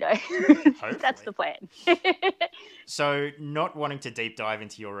off, That's the plan. So not wanting to deep dive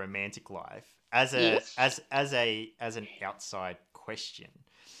into your romantic life, as an outside question.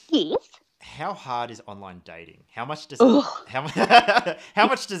 Yes. How hard is online dating? How much does how much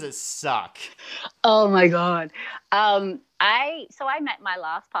does it suck? Oh my God. I met my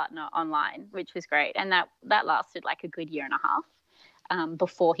last partner online, which was great, and that lasted like a good year and a half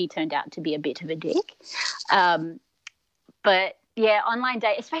before he turned out to be a bit of a dick. But yeah, online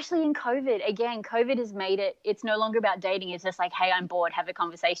date, especially in COVID. Again, COVID has made it's no longer about dating. It's just like, hey, I'm bored, have a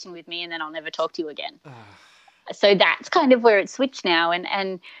conversation with me, and then I'll never talk to you again. So that's kind of where it's switched now.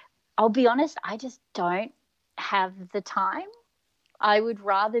 And I'll be honest, I just don't have the time. I would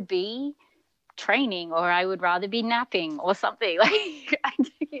rather be training, or I would rather be napping or something.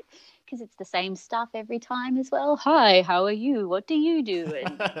 Because it's the same stuff every time as well. Hi, how are you? What do you do?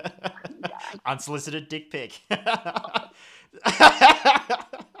 And unsolicited dick pic.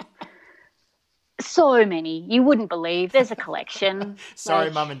 So many. You wouldn't believe. There's a collection. Sorry,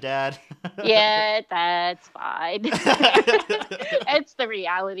 Mum and Dad. Yeah, that's fine. It's the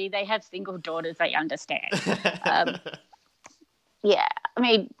reality. They have single daughters. They understand. Yeah. I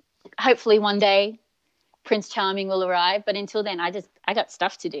mean, hopefully one day Prince Charming will arrive. But until then, I got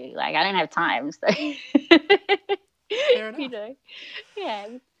stuff to do. Like, I don't have time. So. Fair enough. Yeah.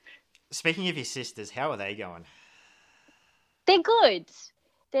 Speaking of your sisters, how are they going? They're good.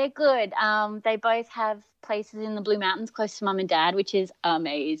 They're good. They both have places in the Blue Mountains close to Mum and Dad, which is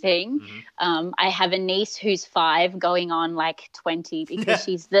amazing. I have a niece who's 5 going on like 20 because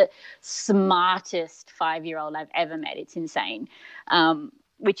she's the smartest 5-year-old I've ever met. It's insane,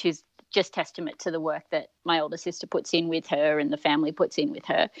 which is just testament to the work that my older sister puts in with her and the family puts in with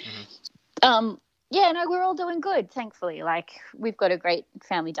her. Yeah, no, we're all doing good, thankfully. Like, we've got a great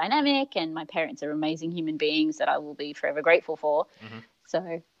family dynamic, and my parents are amazing human beings that I will be forever grateful for.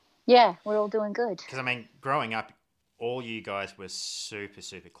 So, yeah, we're all doing good. Because, I mean, growing up, all you guys were super,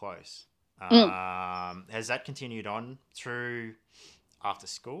 super close. Has that continued on through after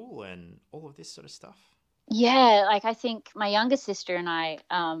school and all of this sort of stuff? Yeah, like, I think my younger sister and I,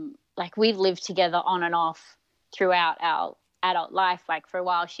 we've lived together on and off throughout our adult life. Like, for a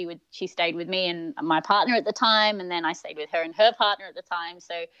while she stayed with me and my partner at the time, and then I stayed with her and her partner at the time.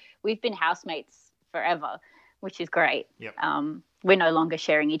 So we've been housemates forever, which is great. Yep. We're no longer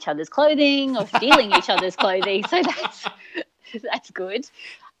sharing each other's clothing or stealing each other's clothing, so that's good.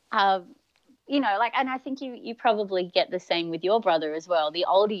 And I think you probably get the same with your brother as well. The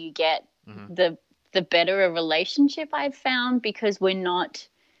older you get, the better a relationship I've found, because we're not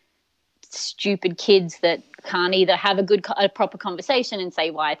stupid kids that can't either have a proper conversation and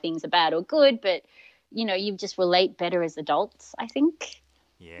say why things are bad or good, but you just relate better as adults, I think.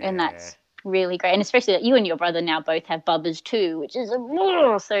 Yeah. And that's really great. And especially that you and your brother now both have bubbers too, which is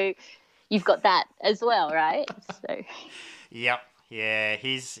so you've got that as well, right? So Yep. Yeah,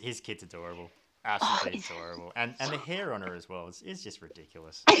 his kid's adorable. Absolutely adorable. And the hair on her as well is just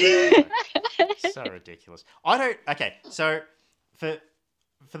ridiculous. So ridiculous. So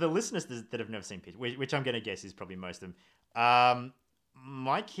for the listeners that have never seen pictures, which I'm going to guess is probably most of them,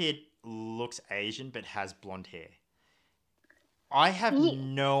 my kid looks Asian but has blonde hair. I have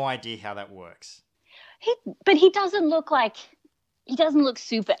no idea how that works. But he doesn't look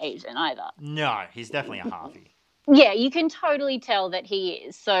super Asian either. No, he's definitely a halfie. Yeah, you can totally tell that he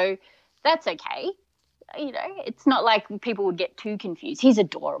is. So that's okay. you know, it's not like people would get too confused. He's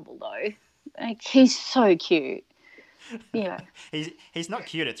adorable though. Like he's so cute. You know, He's not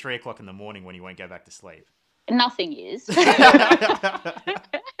cute at 3 o'clock in the morning when he won't go back to sleep. nothing is.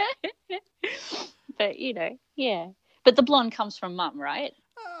 But you know, yeah. But the blonde comes from mum, right?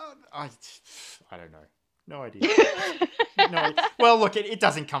 I don't know. No idea. No. Well, look, it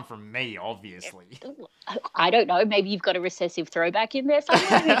doesn't come from me, obviously. I don't know. Maybe you've got a recessive throwback in there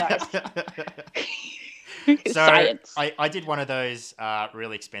somewhere. Who knows? So Science. I did one of those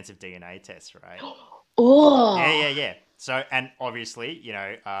really expensive DNA tests, right? Oh. Yeah. So, and obviously, you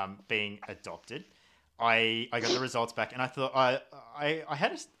know, being adopted, I got the results back, and I thought I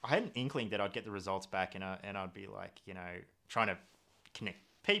had an inkling that I'd get the results back, and I'd be like, you know, trying to connect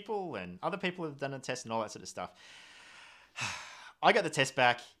people and other people who've done a test and all that sort of stuff. I got the test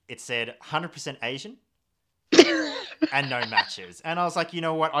back. It said 100% Asian and no matches. And I was like, you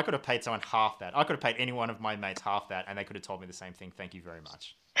know what? I could have paid someone half that. I could have paid any one of my mates half that, and they could have told me the same thing. Thank you very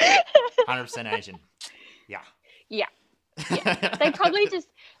much. 100% Asian. Yeah. Yeah. Yeah. They probably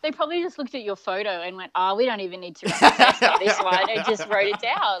just looked at your photo and went, "Oh, we don't even need to run a test on this one," and just wrote it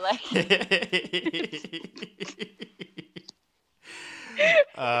down. Like,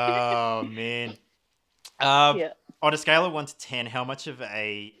 oh man. yeah. On a scale of 1 to 10, how much of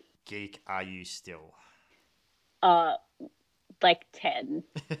a geek are you still? Like 10.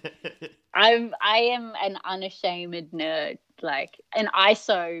 I am an unashamed nerd. Like, and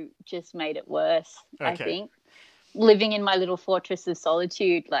ISO just made it worse. Okay. I think living in my little fortress of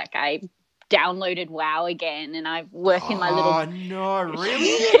solitude, like I downloaded WoW again, and I work in my little. Oh no!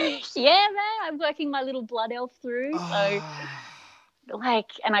 Really? Yeah, man, I'm working my little blood elf through. So, like,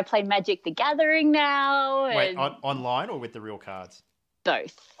 and I play Magic the Gathering now. Wait, and online or with the real cards?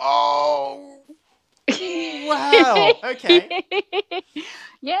 both. Oh. Wow. Okay.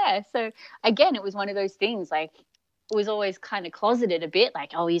 Yeah. So again, it was one of those things. Like, it was always kind of closeted a bit.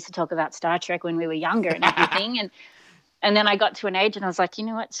 Like, oh, we used to talk about Star Trek when we were younger and everything, and then I got to an age and I was like, you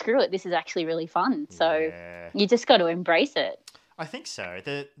know what? Screw it. This is actually really fun. So you just got to embrace it. I think so.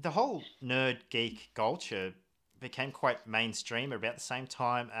 The whole nerd geek culture became quite mainstream about the same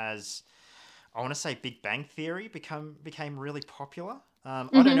time as, I want to say, Big Bang Theory became really popular. I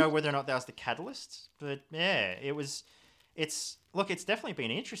don't know whether or not that was the catalyst, but yeah, it's definitely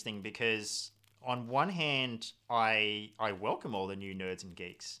been interesting because on one hand, I welcome all the new nerds and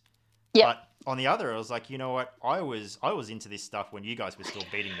geeks. Yeah. But on the other, I was like, you know what? I was into this stuff when you guys were still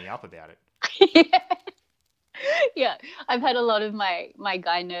beating me up about it. Yeah. I've had a lot of my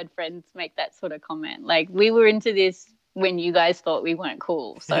guy nerd friends make that sort of comment. Like, we were into this when you guys thought we weren't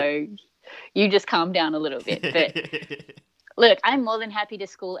cool. So you just calm down a little bit. But look, I'm more than happy to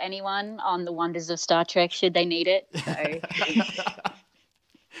school anyone on the wonders of Star Trek should they need it. So.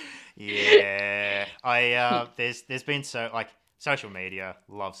 Yeah. There's been social media,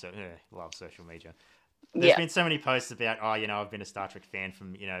 love social media. There's been so many posts about, oh, you know, I've been a Star Trek fan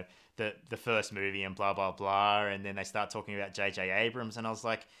from, you know, the first movie and blah, blah, blah. And then they start talking about J.J. Abrams. And I was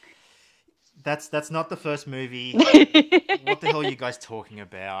like, that's not the first movie. What the hell are you guys talking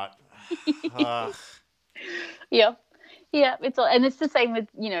about? Yeah. Yeah, it's all, and it's the same with,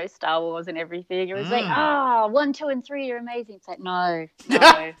 you know, Star Wars and everything. It was like, 1, 2, and 3 are amazing. It's like, no.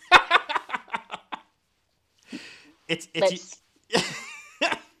 It's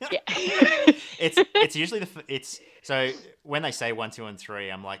yeah. it's usually so when they say 1, 2, and 3,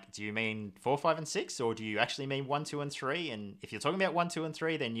 I'm like, do you mean 4, 5, and 6, or do you actually mean 1, 2, and 3? And if you're talking about 1, 2, and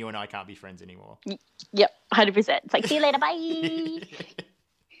 3, then you and I can't be friends anymore. Yep, 100%. It's like, see you later, bye.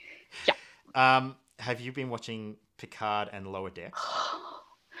 Yeah. Have you been watching Picard and Lower Decks?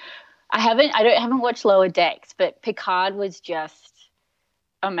 I haven't watched Lower Decks, but Picard was just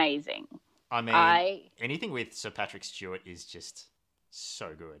amazing. I mean, anything with Sir Patrick Stewart is just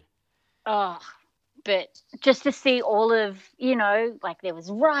so good. Oh, but just to see all of, you know, like there was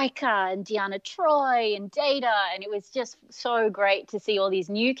Riker and Deanna Troi and Data, and it was just so great to see all these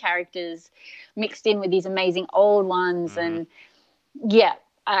new characters mixed in with these amazing old ones. And yeah,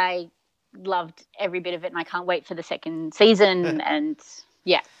 I loved every bit of it, and I can't wait for the second season. And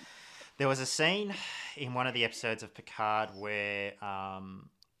yeah, there was a scene in one of the episodes of Picard where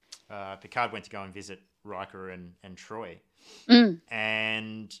Picard went to go and visit Riker and Troy,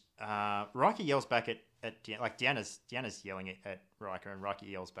 and Riker yells back at Deanna's yelling at Riker, and Riker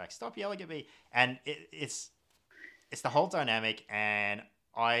yells back, "Stop yelling at me!" And it's the whole dynamic, and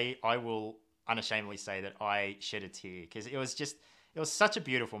I will unashamedly say that I shed a tear because it was such a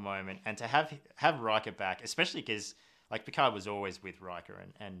beautiful moment, and to have Riker back, especially because like Picard was always with Riker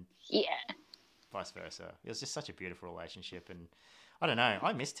and yeah, vice versa. It was just such a beautiful relationship, and I don't know,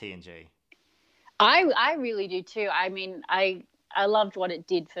 I miss TNG. I really do too. I mean, I loved what it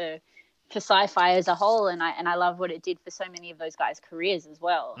did for sci-fi as a whole, and I love what it did for so many of those guys' careers as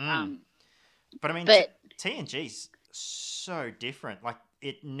well. But I mean, But TNG's so different. Like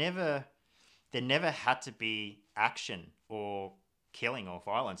there never had to be action or killing or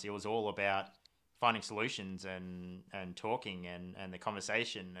violence. It was all about finding solutions and talking and the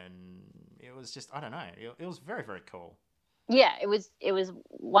conversation, and it was just, I don't know. It was very, very cool. yeah, it was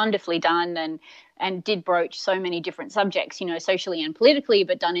wonderfully done, and did broach so many different subjects, you know, socially and politically,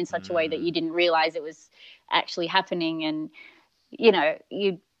 but done in such a way that you didn't realize it was actually happening. And you know,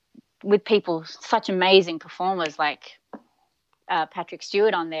 you with people, such amazing performers like Patrick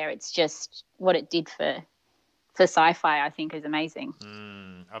Stewart on there, it's just what it did for sci-fi, I think, is amazing.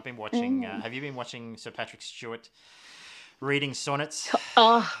 I've been watching. Have you been watching Sir Patrick Stewart reading sonnets?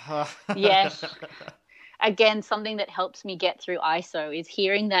 Oh, yes. Again, something that helps me get through ISO is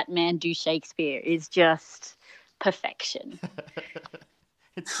hearing that man do Shakespeare is just perfection.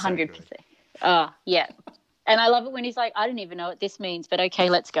 It's so 100%. good. Oh, yeah. And I love it when he's like, I don't even know what this means, but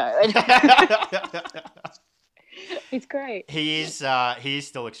okay, let's go. It's great. He is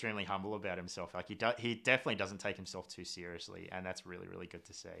still extremely humble about himself. Like he definitely doesn't take himself too seriously, and that's really, really good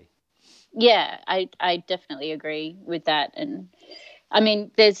to see. Yeah, I definitely agree with that. And I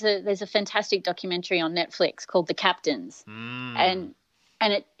mean, there's a fantastic documentary on Netflix called The Captains, and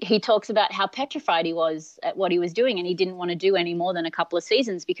he talks about how petrified he was at what he was doing, and he didn't want to do any more than a couple of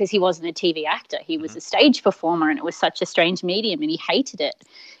seasons because he wasn't a TV actor. He was a stage performer, and it was such a strange medium, and he hated it.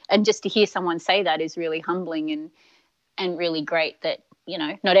 And just to hear someone say that is really humbling and really great, that, you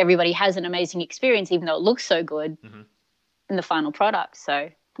know, not everybody has an amazing experience, even though it looks so good in the final product. So,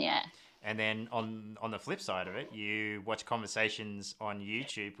 yeah. And then on the flip side of it, you watch conversations on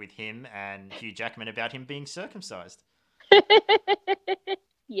YouTube with him and Hugh Jackman about him being circumcised.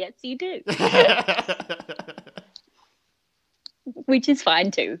 Yes, you do. Which is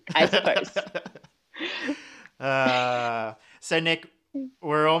fine too, I suppose. So Nick,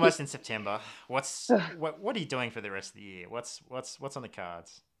 we're almost in September. What are you doing for the rest of the year? What's on the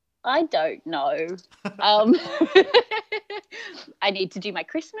cards? I don't know. I need to do my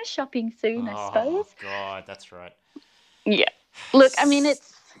Christmas shopping soon, I suppose. Oh God, that's right. Yeah. Look, I mean,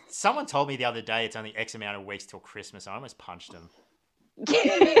 it's... Someone told me the other day it's only X amount of weeks till Christmas. I almost punched him.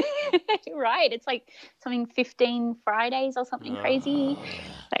 Right. It's like something 15 Fridays or something crazy.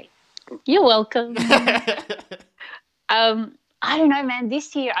 Like, you're welcome. I don't know, man.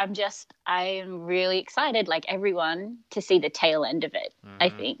 This year I am really excited, like everyone, to see the tail end of it. I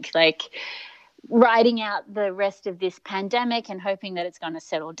think, like, riding out the rest of this pandemic and hoping that it's going to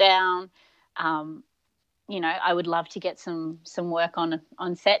settle down. You know, I would love to get some work on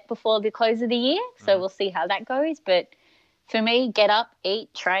set before the close of the year. So we'll see how that goes. But for me, get up,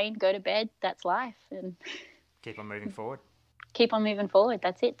 eat, train, go to bed. That's life. And keep on moving forward. Keep on moving forward.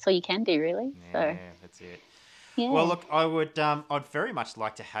 That's it. That's all you can do, really. Yeah, that's it. Yeah. Well, look, I'd very much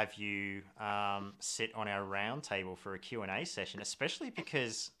like to have you sit on our round table for a Q&A session, especially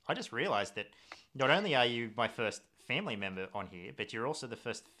because I just realised that not only are you my first family member on here, but you're also the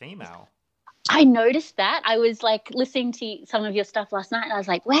first female. I noticed that. I was like listening to some of your stuff last night, and I was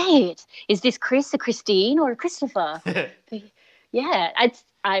like, wait, is this Chris, a Christine, or a Christopher? Yeah,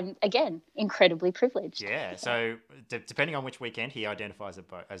 I'm, again, incredibly privileged. Yeah, so depending on which weekend, he identifies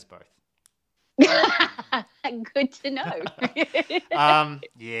as both. Good to know.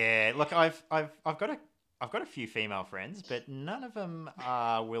 Yeah, look, I've got a few female friends, but none of them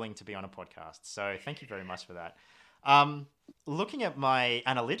are willing to be on a podcast. So thank you very much for that. Looking at my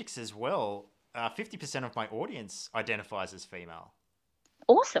analytics as well, 50% of my audience identifies as female.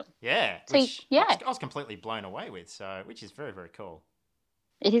 Awesome. Yeah. So, which yeah. I was completely blown away with. So, which is very, very cool.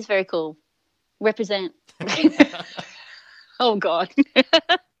 It is very cool. Represent. Oh God.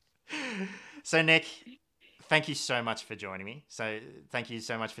 So Nick, thank you so much for joining me. So thank you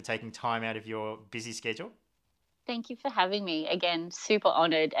so much for taking time out of your busy schedule. Thank you for having me. Again, super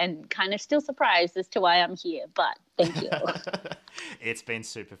honored and kind of still surprised as to why I'm here, but thank you. It's been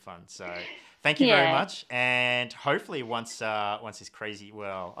super fun. So thank you very much. And hopefully once this crazy,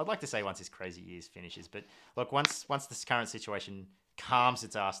 well, I'd like to say once this crazy year finishes, but look, once this current situation calms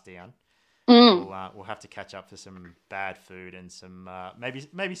its ass down, we'll have to catch up for some bad food and some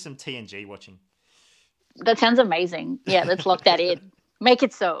maybe some TNG watching. That sounds amazing. Yeah, let's lock that in. Make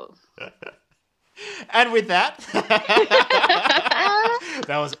it so. And with that,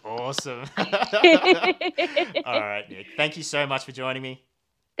 that was awesome. All right, Nick. Thank you so much for joining me.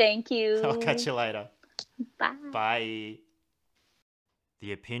 Thank you. I'll catch you later. Bye. Bye.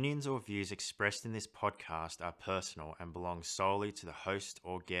 The opinions or views expressed in this podcast are personal and belong solely to the host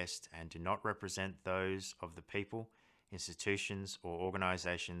or guest and do not represent those of the people, institutions, or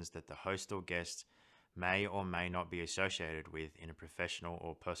organizations that the host or guest may or may not be associated with in a professional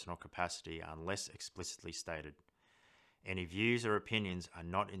or personal capacity unless explicitly stated. Any views or opinions are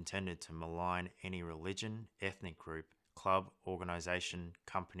not intended to malign any religion, ethnic group, club, organization,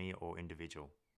 company, or individual.